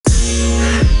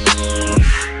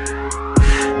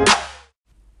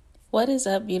What is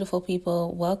up, beautiful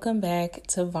people? Welcome back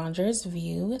to Vondra's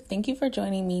View. Thank you for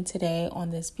joining me today on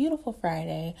this beautiful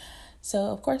Friday. So,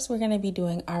 of course, we're going to be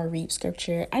doing our reap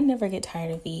scripture. I never get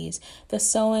tired of these. The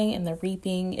sowing and the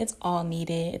reaping, it's all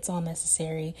needed. It's all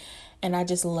necessary. And I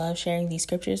just love sharing these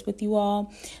scriptures with you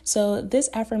all. So this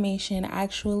affirmation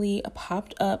actually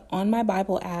popped up on my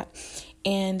Bible app,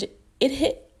 and it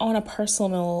hit on a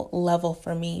personal level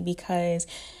for me because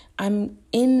I'm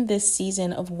in this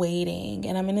season of waiting,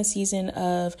 and I'm in a season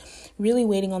of really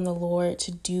waiting on the Lord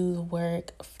to do the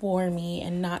work for me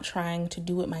and not trying to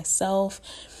do it myself.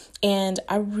 And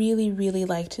I really, really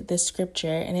liked this scripture.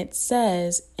 And it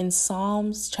says in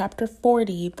Psalms chapter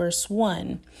 40, verse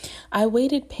 1, I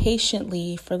waited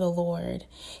patiently for the Lord.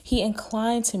 He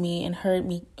inclined to me and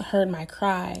heard my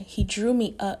cry. He drew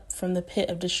me up from the pit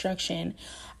of destruction,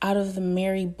 out of the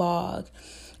miry bog,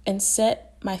 and set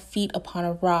my feet upon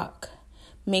a rock,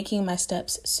 making my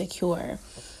steps secure.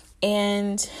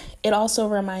 And it also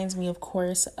reminds me, of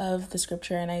course, of the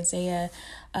scripture in Isaiah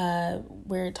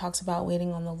where it talks about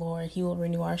waiting on the Lord. He will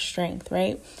renew our strength,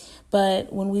 right?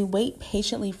 But when we wait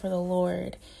patiently for the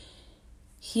Lord,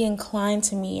 He inclined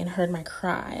to me and heard my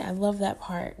cry. I love that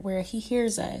part where He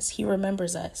hears us. He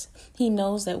remembers us. He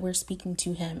knows that we're speaking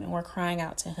to Him and we're crying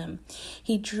out to Him.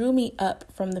 He drew me up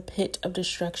from the pit of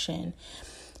destruction.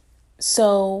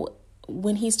 So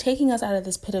when He's taking us out of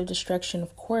this pit of destruction,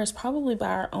 of course, probably by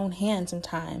our own hand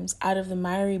sometimes, out of the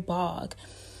miry bog,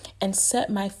 and set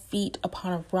my feet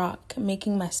upon a rock,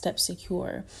 making my steps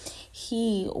secure,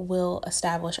 He will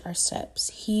establish our steps.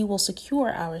 He will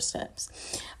secure our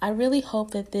steps. I really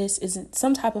hope that this is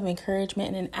some type of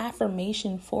encouragement and an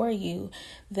affirmation for you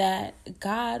that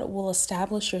God will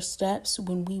establish your steps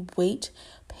when we wait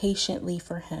patiently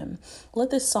for Him.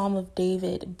 Let this Psalm of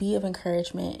David be of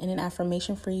encouragement and an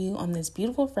affirmation for you on this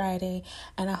beautiful Friday,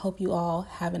 and I hope you all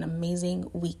have an amazing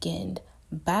weekend.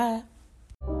 Bye.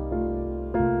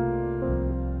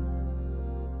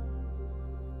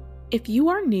 If you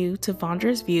are new to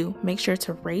Vondra's View, make sure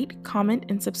to rate, comment,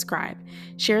 and subscribe.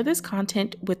 Share this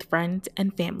content with friends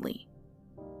and family.